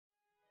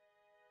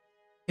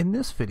In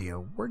this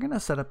video, we're going to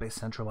set up a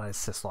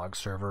centralized syslog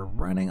server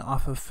running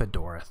off of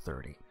Fedora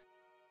 30.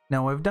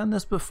 Now, I've done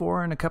this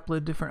before in a couple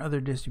of different other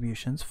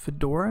distributions.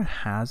 Fedora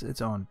has its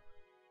own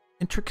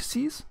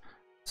intricacies,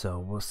 so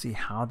we'll see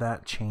how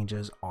that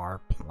changes our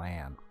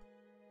plan.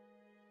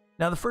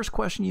 Now, the first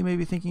question you may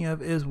be thinking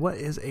of is, what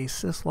is a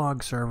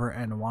syslog server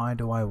and why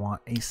do I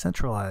want a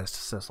centralized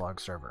syslog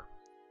server?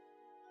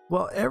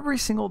 Well, every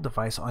single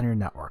device on your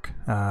network,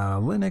 a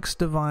Linux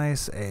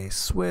device, a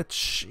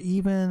switch,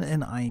 even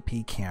an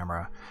IP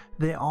camera,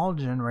 they all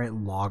generate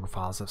log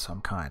files of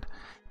some kind.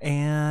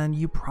 And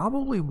you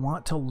probably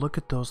want to look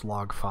at those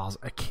log files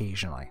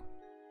occasionally.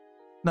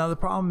 Now, the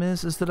problem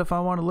is that if I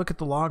want to look at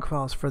the log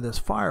files for this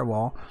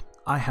firewall,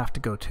 I have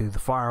to go to the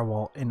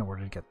firewall in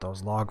order to get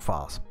those log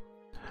files.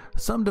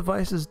 Some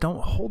devices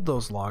don't hold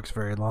those logs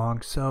very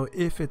long, so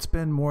if it's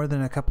been more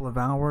than a couple of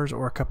hours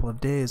or a couple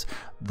of days,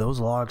 those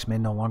logs may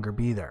no longer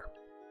be there.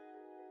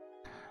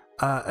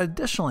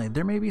 Additionally,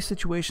 there may be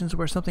situations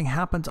where something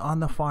happens on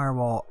the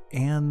firewall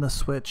and the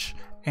switch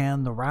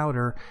and the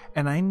router,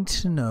 and I need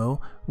to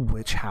know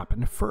which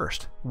happened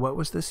first. What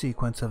was the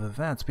sequence of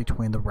events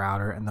between the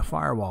router and the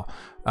firewall?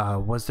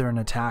 Was there an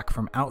attack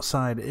from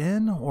outside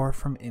in or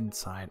from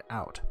inside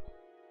out?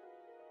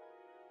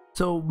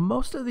 So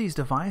most of these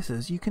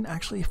devices, you can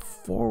actually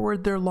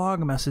forward their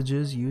log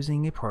messages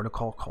using a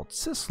protocol called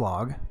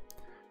syslog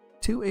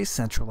to a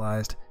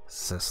centralized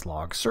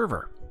syslog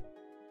server.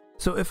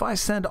 So if I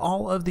send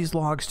all of these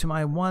logs to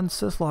my one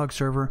syslog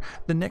server,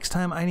 the next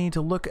time I need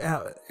to look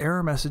at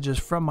error messages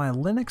from my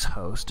Linux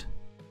host,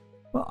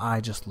 well,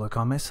 I just look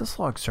on my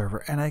syslog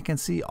server and I can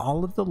see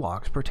all of the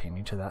logs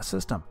pertaining to that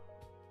system.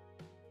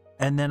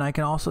 And then I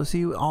can also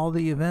see all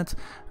the events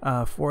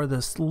for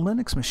this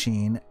Linux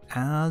machine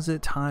as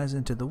it ties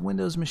into the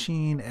Windows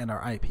machine and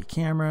our IP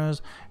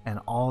cameras and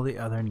all the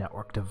other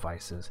network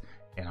devices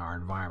in our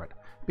environment.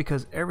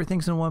 Because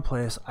everything's in one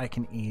place, I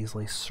can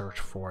easily search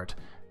for it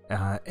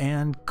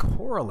and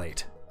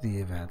correlate the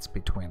events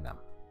between them.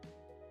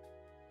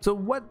 So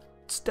what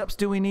steps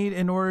do we need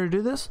in order to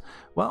do this?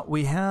 Well,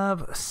 we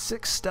have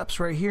 6 steps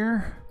right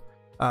here.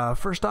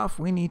 First off,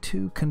 we need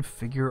to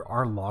configure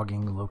our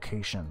logging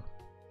location.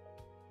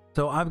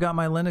 So I've got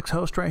my Linux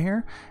host right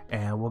here,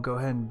 and we'll go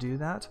ahead and do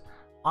that.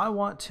 I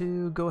want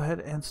to go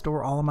ahead and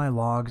store all of my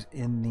logs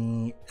in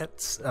the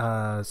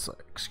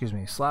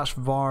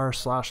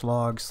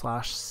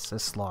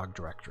 /var/log/syslog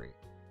directory.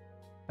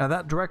 Now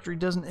that directory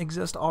doesn't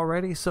exist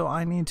already, so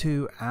I need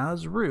to,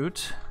 as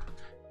root,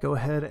 go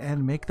ahead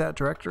and make that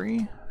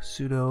directory,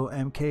 sudo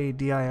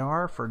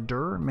mkdir for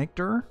dir, make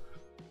dir,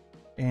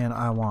 and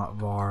I want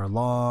var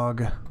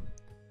log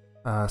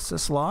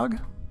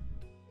syslog.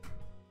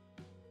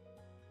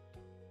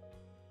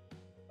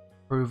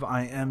 Prove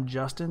I am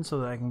Justin so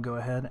that I can go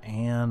ahead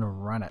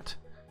and run it.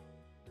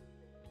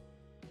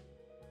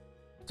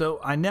 So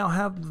I now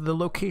have the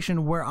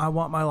location where I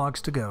want my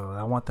logs to go.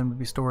 I want them to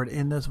be stored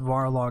in this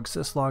var log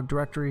syslog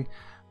directory.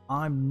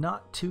 I'm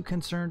not too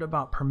concerned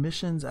about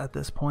permissions at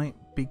this point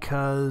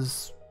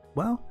because,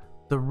 well,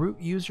 the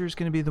root user is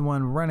going to be the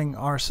one running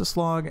our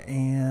syslog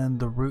and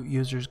the root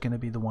user is going to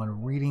be the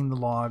one reading the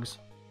logs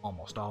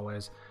almost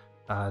always.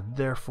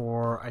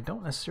 Therefore, I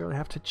don't necessarily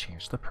have to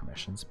change the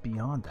permissions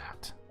beyond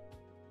that.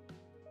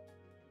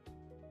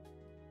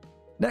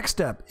 Next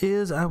step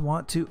is I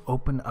want to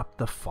open up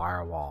the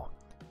firewall.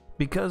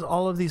 Because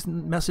all of these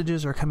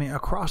messages are coming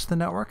across the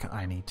network,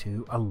 I need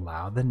to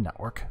allow the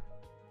network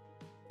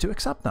to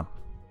accept them.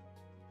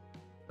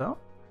 So,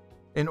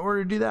 in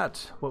order to do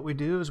that, what we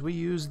do is we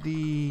use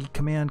the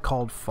command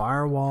called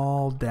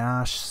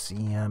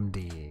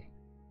firewall-cmd.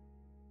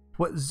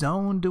 What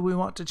zone do we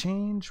want to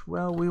change?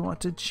 Well, we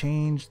want to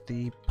change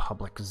the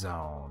public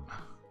zone.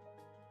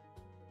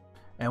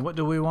 And what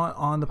do we want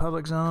on the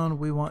public zone?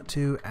 We want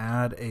to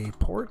add a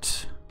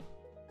port.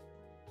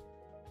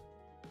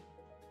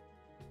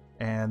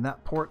 And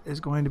that port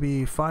is going to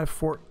be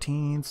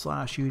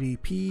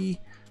 514/UDP.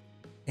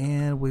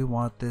 And we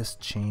want this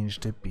change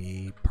to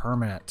be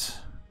permanent.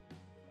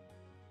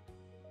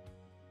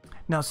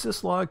 Now,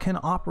 syslog can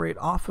operate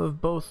off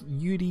of both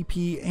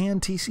UDP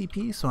and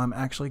TCP. So I'm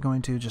actually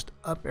going to just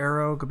up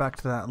arrow, go back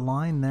to that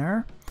line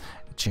there,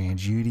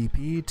 change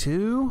UDP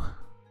to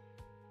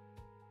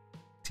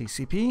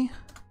TCP,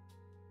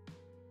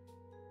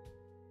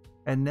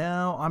 and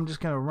now I'm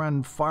just going to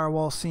run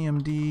firewall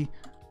cmd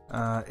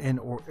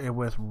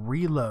with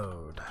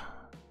reload.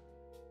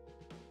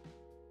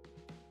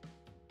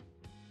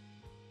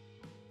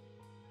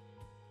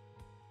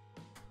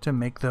 To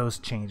make those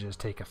changes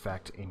take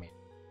effect immediately.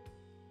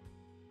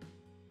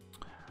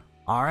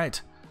 All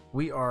right,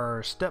 we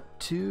are step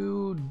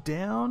 2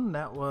 down.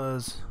 That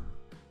was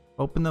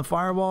open the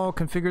firewall,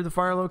 configure the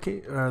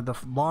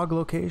log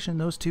location.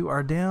 Those 2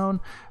 are down.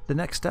 The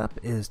next step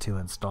is to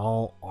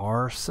install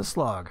our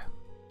syslog.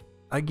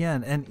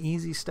 Again, an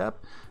easy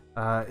step.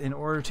 In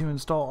order to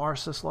install our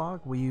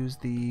syslog, we use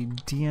the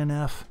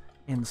dnf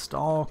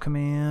install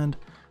command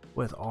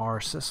with our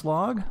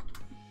syslog.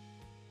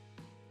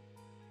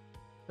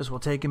 This will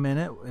take a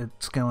minute.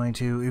 It's going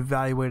to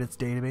evaluate its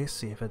database,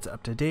 see if it's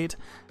up to date,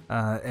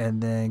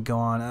 and then go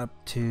on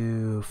up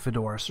to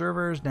Fedora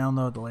servers,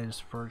 download the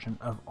latest version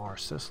of our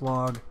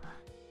syslog,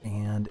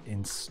 and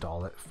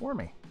install it for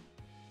me.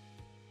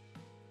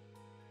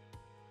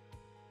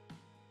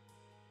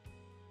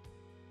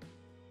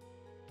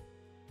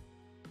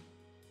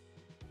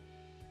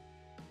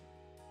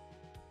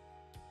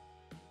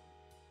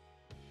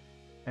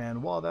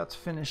 And while that's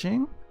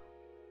finishing,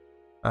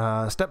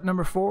 step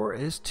number 4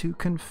 is to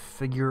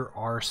configure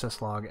our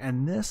syslog,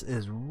 and this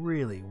is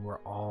really where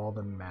all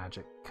the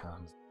magic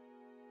comes.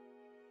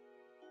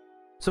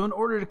 So in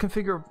order to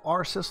configure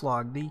our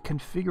syslog, the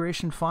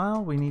configuration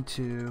file we need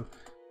to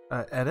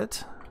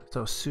edit.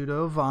 So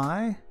sudo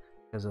vi,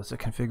 because it's a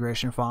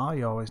configuration file,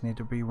 you always need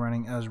to be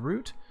running as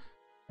root.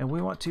 And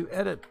we want to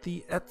edit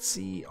the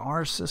etc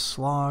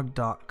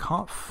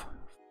rsyslog.conf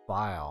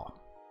file.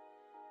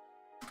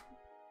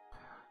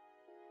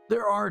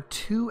 There are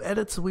 2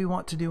 edits we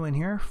want to do in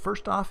here.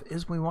 First off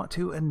is we want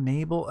to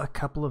enable a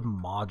couple of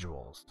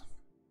modules.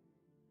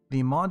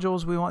 The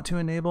modules we want to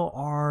enable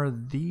are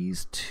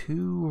these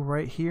 2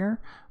 right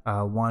here,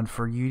 one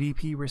for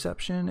UDP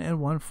reception and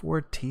one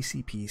for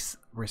TCP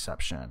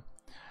reception.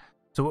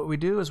 So what we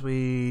do is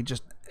we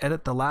just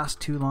edit the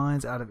last 2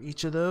 lines out of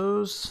each of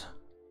those.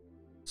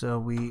 So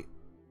we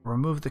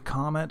remove the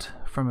comment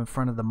from in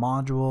front of the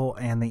module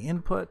and the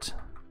input,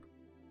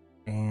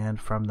 and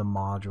from the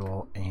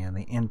module and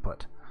the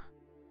input.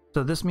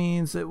 So this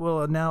means it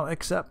will now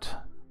accept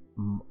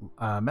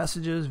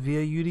messages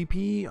via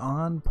UDP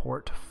on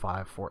port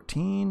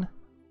 514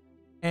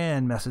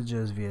 and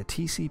messages via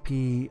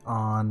TCP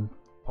on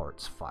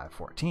ports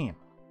 514.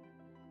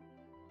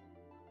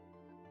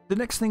 The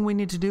next thing we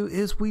need to do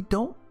is we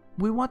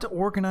want to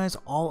organize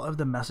all of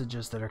the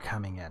messages that are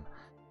coming in.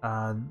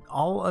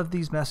 All of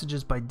these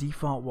messages by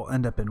default will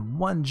end up in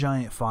one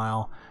giant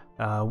file,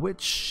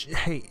 which,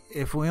 hey,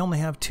 if we only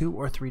have 2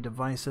 or 3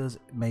 devices,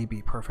 it may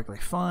be perfectly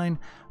fine,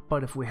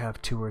 but if we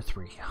have 200 or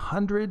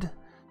 300,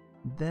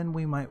 then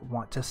we might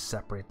want to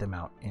separate them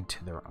out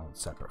into their own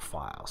separate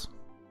files.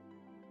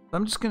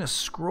 I'm just going to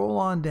scroll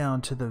on down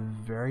to the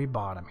very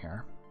bottom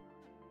here,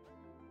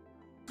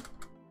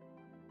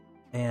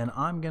 and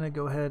I'm going to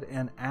go ahead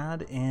and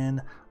add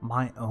in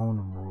my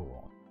own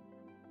rule.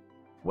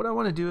 What I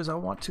want to do is I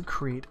want to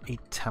create a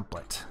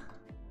template.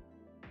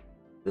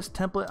 This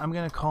template I'm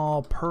going to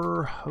call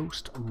per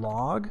host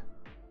log,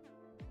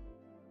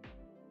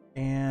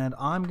 and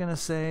I'm going to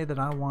say that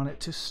I want it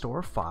to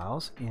store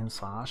files in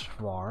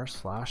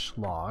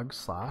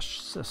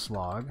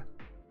 /var/log/syslog,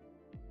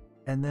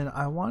 and then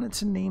I want it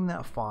to name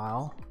that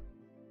file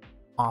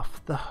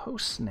off the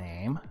host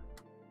name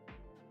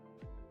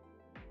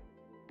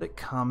that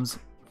comes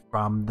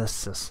from the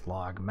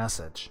syslog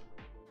message.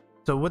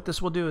 So what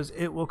this will do is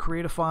it will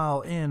create a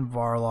file in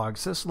var/log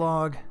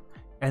syslog,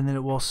 and then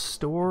it will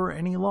store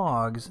any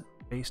logs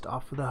based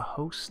off of the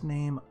host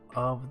name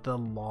of the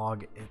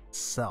log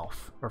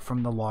itself, or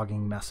from the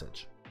logging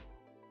message.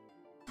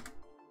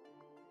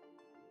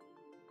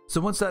 So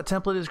once that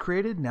template is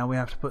created, now we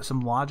have to put some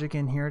logic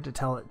in here to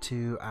tell it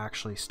to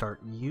actually start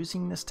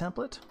using this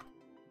template.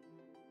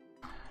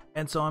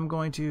 And so I'm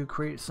going to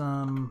create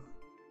some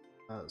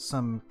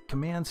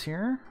commands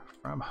here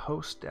from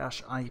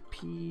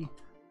host-ip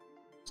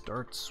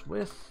starts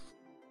with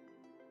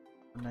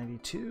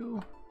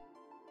 192.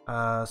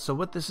 So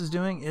what this is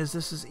doing is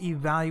this is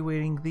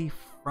evaluating the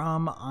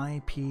from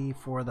IP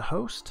for the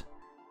host,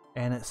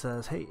 and it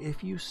says, hey,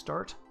 if you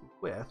start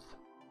with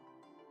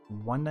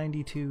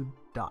 192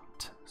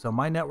 dot. So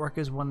my network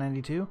is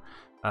 192.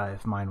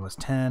 If mine was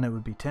 10, it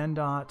would be 10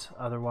 dot.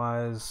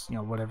 Otherwise,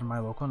 whatever my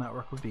local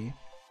network would be.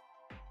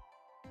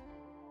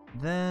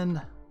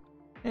 Then,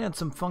 and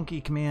some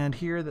funky command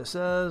here that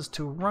says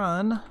to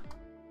run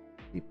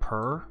the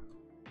per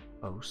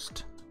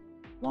host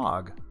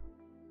log.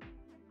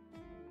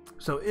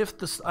 So if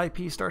this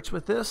IP starts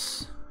with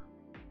this,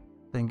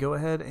 then go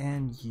ahead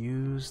and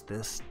use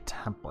this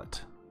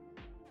template.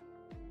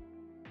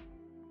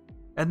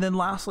 And then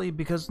lastly,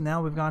 because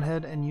now we've gone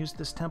ahead and used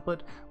this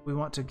template, we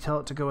want to tell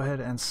it to go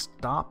ahead and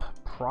stop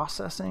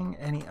processing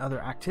any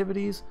other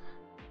activities.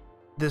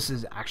 This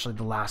is actually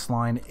the last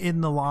line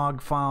in the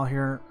log file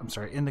here,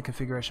 in the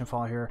configuration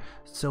file here,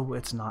 so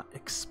it's not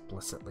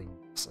explicitly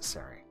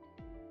necessary.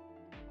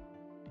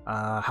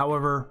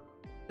 However,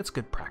 it's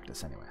good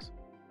practice anyways.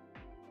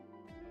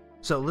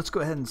 So let's go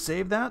ahead and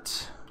save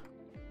that,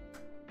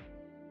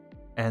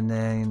 and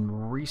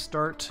then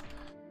restart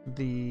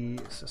the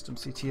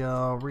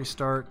systemctl,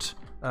 restart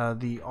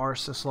the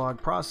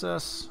rsyslog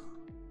process.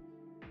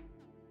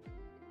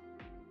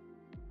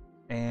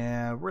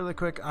 And really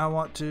quick, I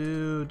want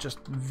to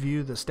just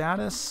view the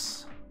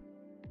status.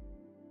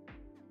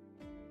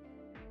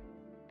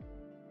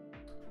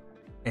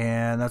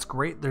 And that's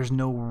great. There's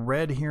no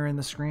red here in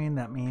the screen.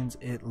 That means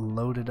it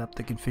loaded up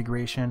the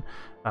configuration.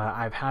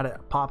 I've had it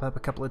pop up a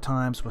couple of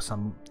times with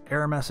some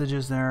error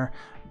messages there.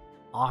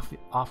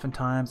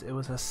 Oftentimes it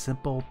was a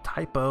simple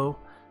typo.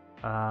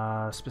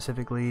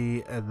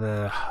 Specifically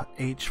the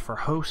H for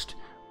host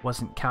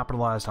wasn't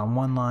capitalized on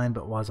one line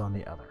but was on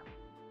the other.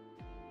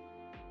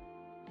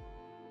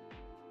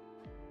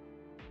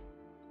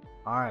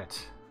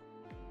 Alright.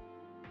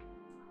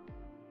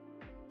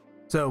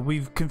 So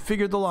we've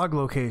configured the log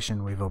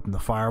location. We've opened the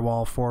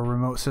firewall for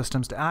remote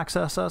systems to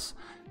access us,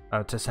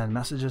 to send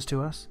messages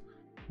to us.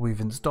 We've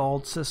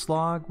installed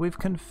syslog. We've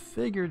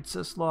configured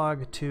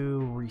syslog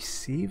to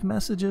receive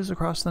messages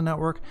across the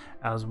network,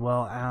 as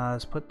well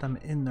as put them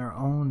in their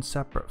own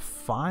separate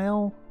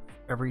file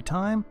every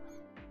time.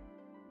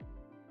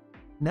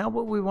 Now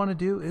what we want to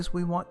do is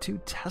we want to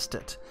test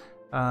it.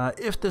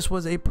 If this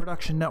was a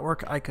production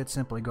network, I could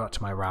simply go out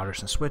to my routers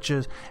and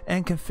switches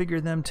and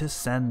configure them to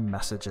send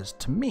messages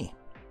to me.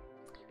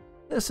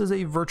 This is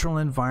a virtual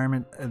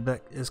environment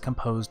that is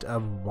composed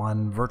of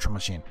one virtual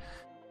machine.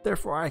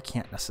 Therefore, I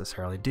can't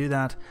necessarily do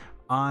that.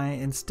 I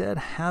instead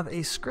have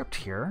a script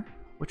here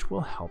which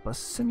will help us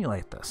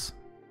simulate this.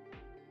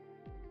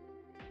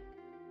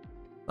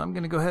 I'm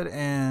going to go ahead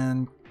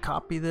and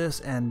copy this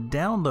and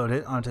download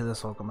it onto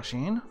this local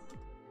machine.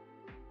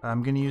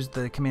 I'm going to use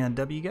the command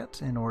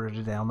wget in order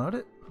to download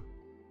it.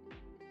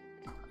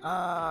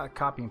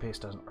 Copy and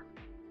paste doesn't work.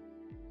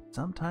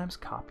 Sometimes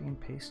copy and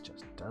paste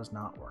just does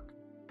not work.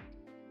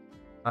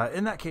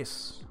 In that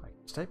case, I can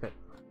just type it.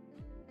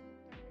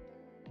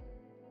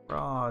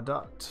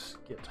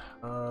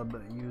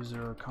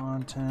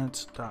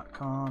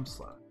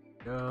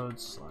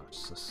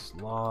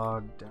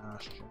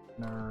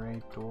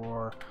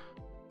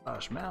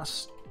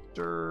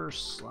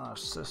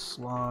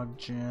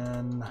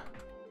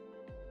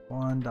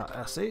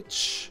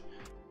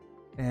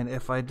 and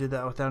if I did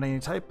that without any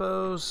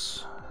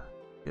typos,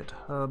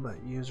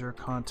 GitHub user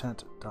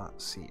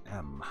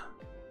content.cm.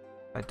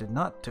 I did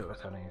not do it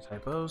without any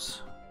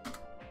typos.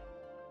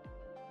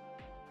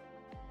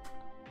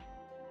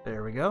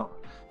 There we go.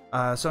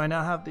 So I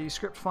now have the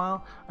script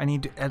file. I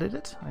need to edit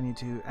it. I need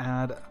to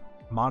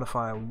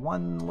modify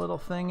one little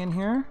thing in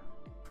here.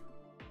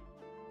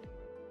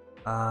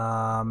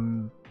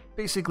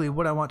 Basically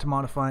what I want to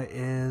modify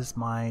is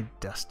my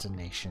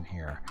destination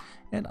here.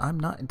 And I'm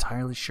not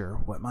entirely sure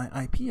what my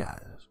IP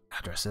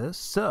address is.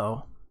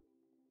 So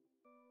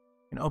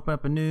I can open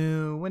up a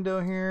new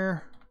window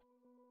here.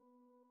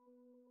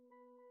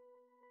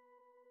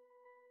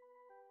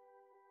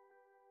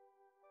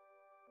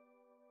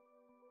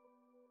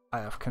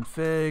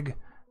 ifconfig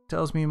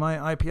tells me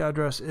my IP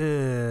address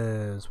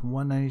is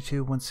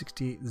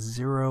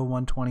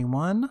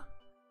 192.168.0.121,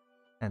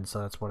 and so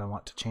that's what I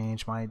want to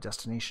change my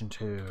destination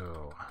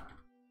to.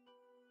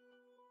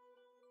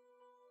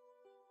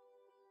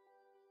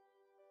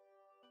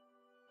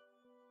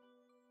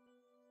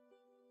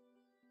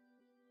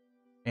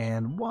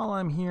 And while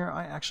I'm here,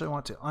 I actually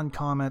want to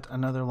uncomment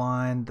another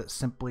line that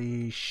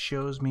simply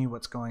shows me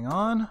what's going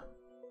on.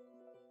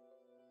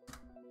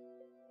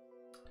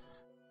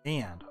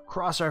 And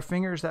cross our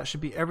fingers, that should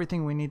be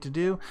everything we need to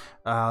do.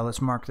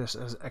 Let's mark this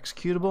as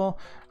executable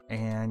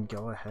and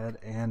go ahead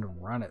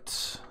and run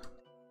it.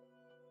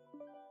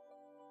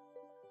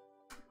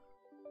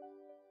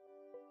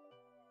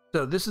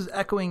 So this is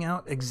echoing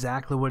out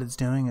exactly what it's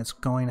doing. It's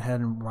going ahead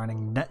and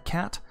running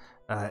netcat.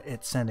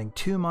 It's sending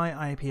to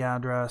my IP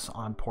address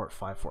on port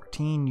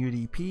 514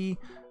 UDP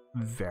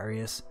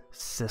various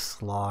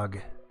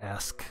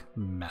syslog-esque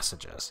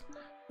messages.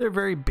 They're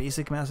very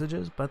basic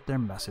messages, but they're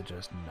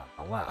messages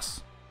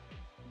nonetheless.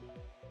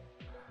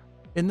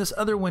 In this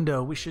other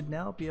window, we should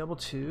now be able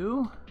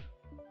to,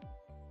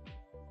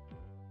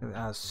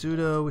 as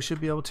sudo, we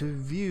should be able to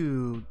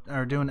view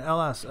or do an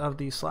ls of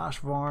the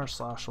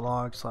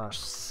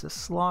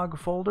 /var/log/syslog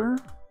folder.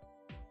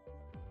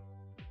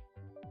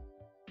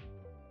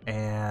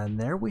 And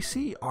there we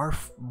see our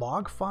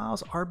log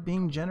files are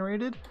being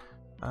generated.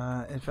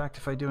 In fact,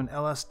 if I do an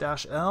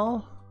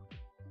ls-l,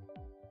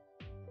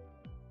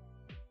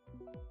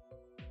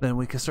 then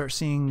we can start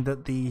seeing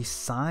that the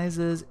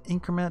sizes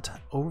increment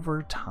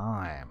over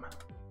time.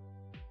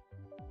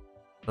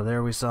 So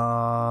there we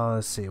saw,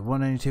 let's see,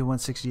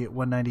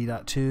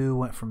 192.168.190.2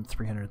 went from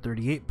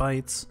 338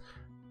 bytes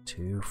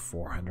to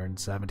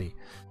 470.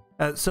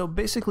 So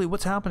basically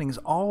what's happening is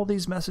all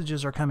these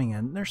messages are coming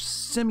in. They're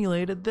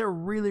simulated. They're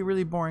really,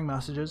 really boring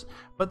messages,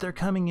 but they're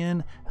coming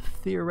in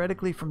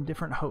theoretically from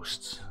different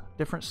hosts,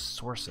 different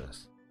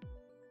sources.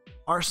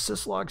 Our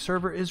syslog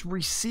server is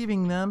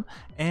receiving them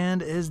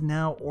and is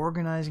now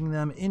organizing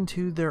them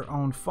into their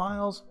own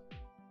files.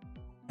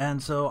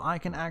 And so I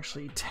can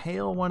actually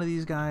tail one of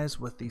these guys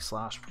with the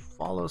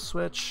 /follow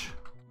switch.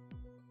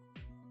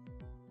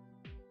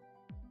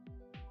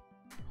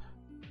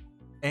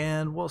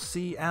 And we'll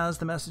see as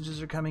the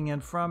messages are coming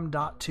in from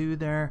 .2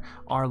 there,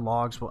 our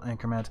logs will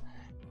increment.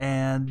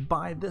 And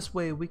by this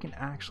way, we can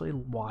actually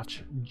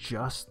watch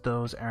just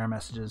those error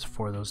messages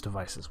for those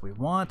devices we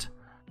want.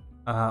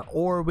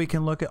 Or we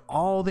can look at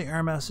all the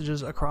error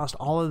messages across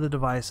all of the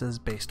devices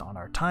based on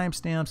our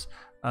timestamps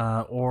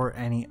or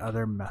any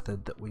other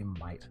method that we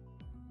might.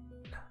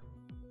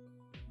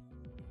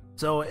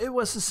 So it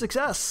was a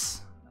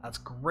success. That's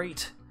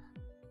great.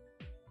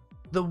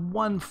 The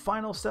one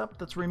final step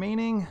that's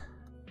remaining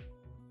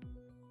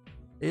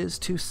is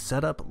to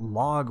set up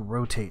log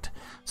rotate.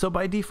 So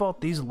by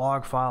default, these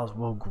log files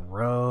will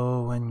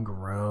grow and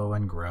grow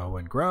and grow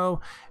and grow,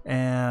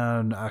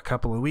 and a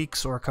couple of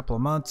weeks or a couple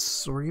of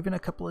months or even a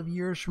couple of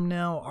years from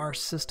now, our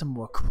system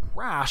will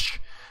crash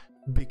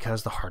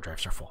because the hard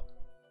drives are full.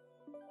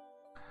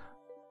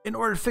 In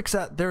order to fix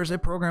that, there's a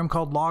program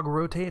called log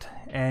rotate,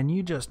 and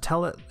you just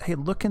tell it, hey,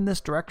 look in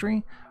this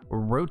directory,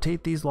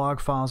 rotate these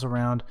log files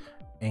around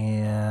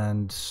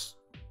and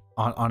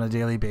on a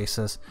daily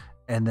basis,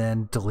 and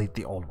then delete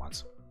the old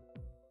ones.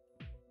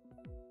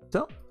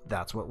 So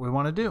that's what we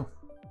want to do.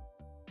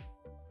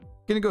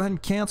 Gonna go ahead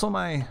and cancel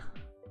my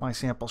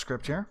sample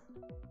script here,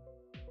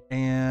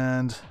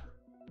 and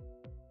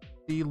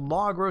the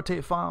log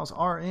rotate files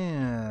are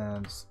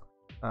in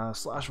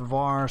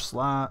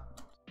 /var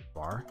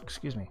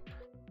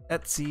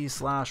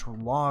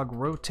etc/log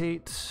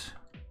rotate.d,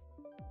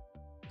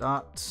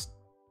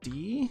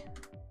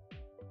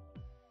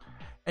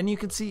 and you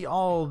can see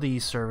all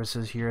these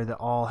services here that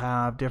all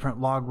have different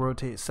log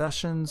rotate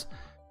sessions.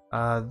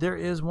 There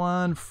is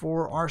one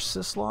for our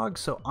syslog,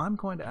 so I'm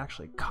going to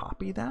actually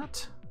copy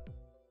that.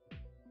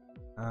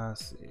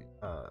 Let's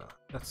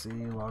see,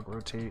 log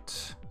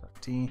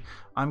rotate.d.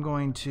 I'm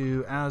going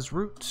to, as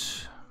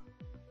root,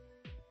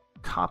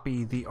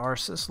 copy the r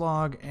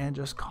syslog and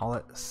just call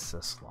it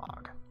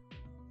syslog.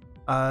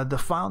 The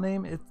file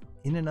name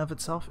in and of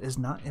itself is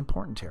not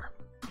important here.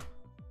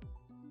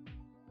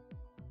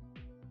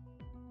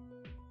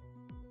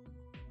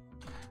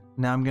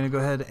 Now I'm going to go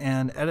ahead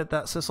and edit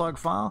that syslog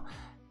file,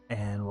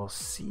 and we'll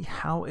see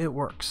how it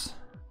works.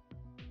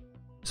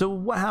 So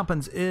what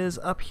happens is,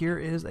 up here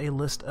is a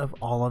list of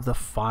all of the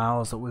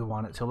files that we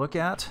want it to look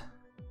at.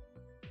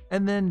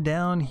 And then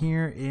down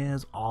here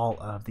is all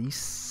of the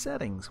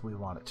settings we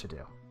want it to do.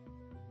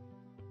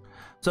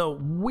 So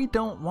we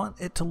don't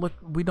want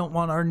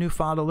our new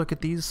file to look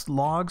at these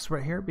logs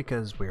right here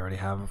because we already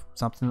have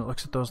something that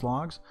looks at those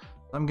logs.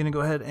 I'm going to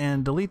go ahead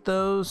and delete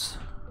those.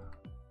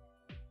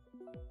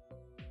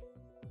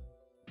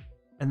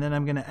 And then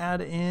I'm going to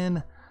add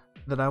in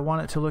that I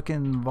want it to look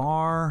in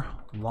var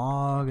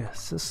log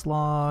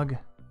syslog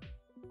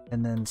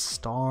and then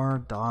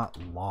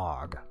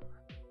star.log.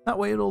 That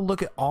way it'll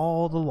look at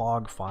all the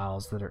log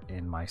files that are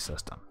in my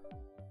system.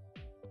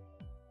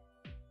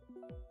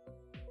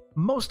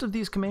 Most of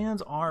these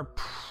commands are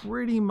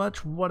pretty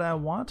much what I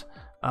want.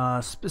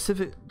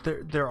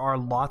 There are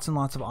lots and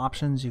lots of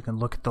options. You can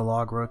look at the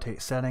log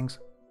rotate settings.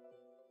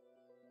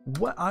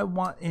 What I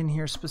want in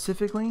here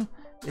specifically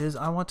is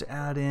I want to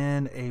add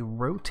in a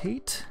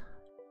rotate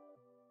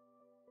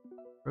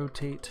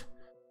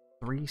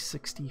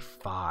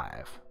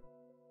 365.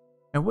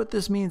 And what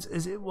this means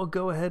is it will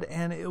go ahead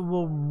and it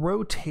will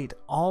rotate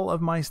all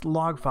of my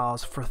log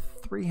files for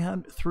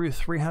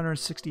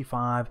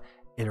 365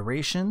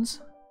 iterations.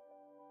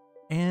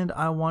 And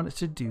I want it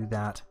to do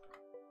that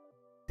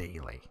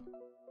daily.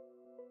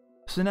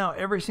 So now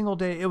every single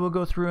day it will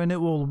go through and it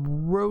will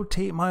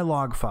rotate my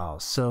log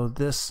files. So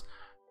this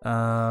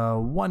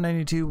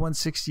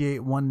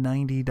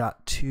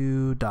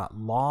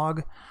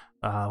 192.168.190.2.log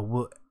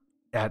will,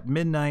 at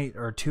midnight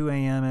or 2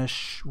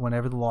 a.m.-ish,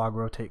 whenever the log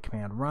rotate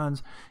command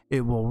runs,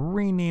 it will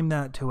rename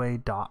that to a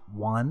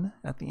 .1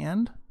 at the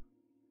end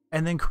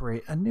and then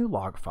create a new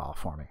log file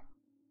for me.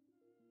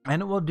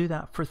 And it will do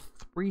that for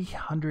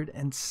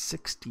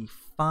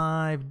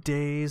 365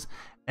 days,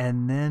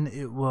 and then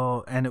it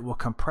will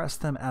compress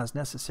them as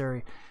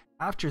necessary.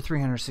 After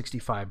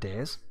 365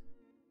 days,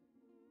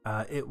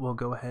 it will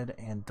go ahead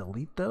and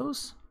delete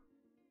those.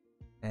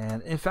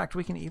 And in fact,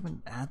 we can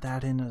even add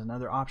that in as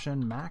another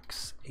option,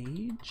 max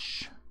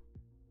age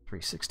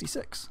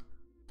 366.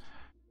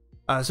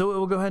 So it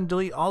will go ahead and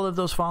delete all of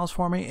those files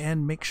for me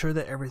and make sure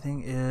that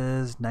everything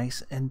is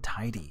nice and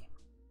tidy.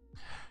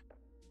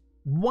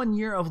 1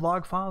 year of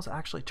log files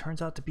actually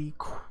turns out to be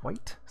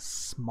quite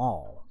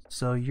small.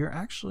 So you're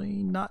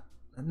actually not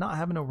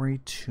having to worry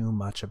too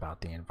much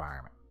about the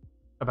environment,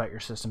 about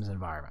your system's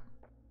environment.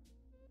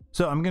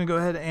 So I'm going to go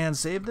ahead and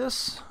save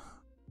this.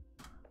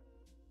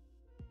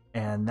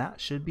 And that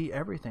should be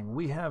everything.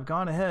 We have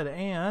gone ahead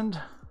and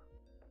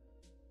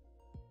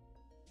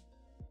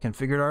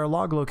configured our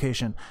log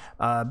location.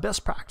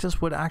 Best practice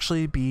would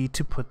actually be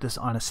to put this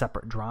on a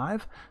separate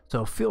drive.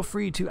 So feel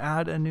free to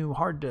add a new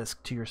hard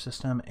disk to your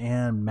system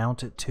and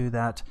mount it to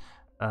that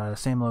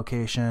same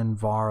location,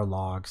 var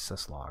log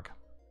syslog.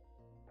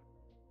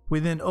 We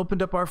then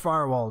opened up our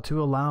firewall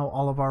to allow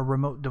all of our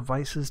remote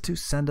devices to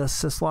send us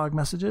syslog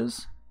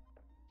messages.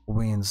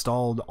 We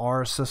installed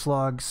our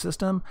syslog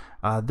system.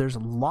 There's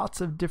lots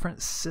of different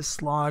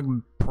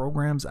syslog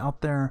programs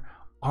out there.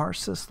 Our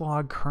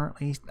syslog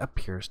currently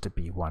appears to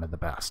be one of the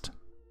best.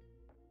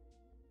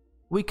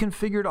 We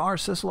configured our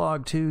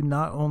syslog to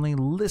not only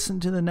listen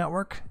to the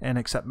network and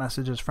accept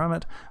messages from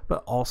it,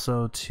 but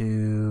also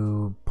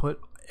to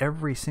put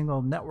every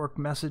single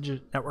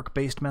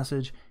network-based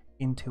message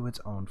into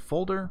its own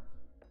folder.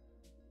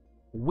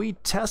 We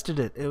tested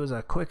it. It was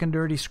a quick and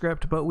dirty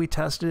script, but we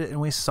tested it and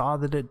we saw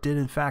that it did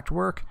in fact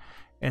work.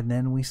 And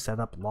then we set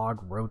up log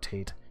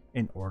rotate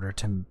in order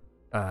to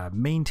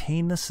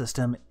maintain the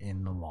system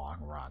in the long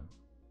run.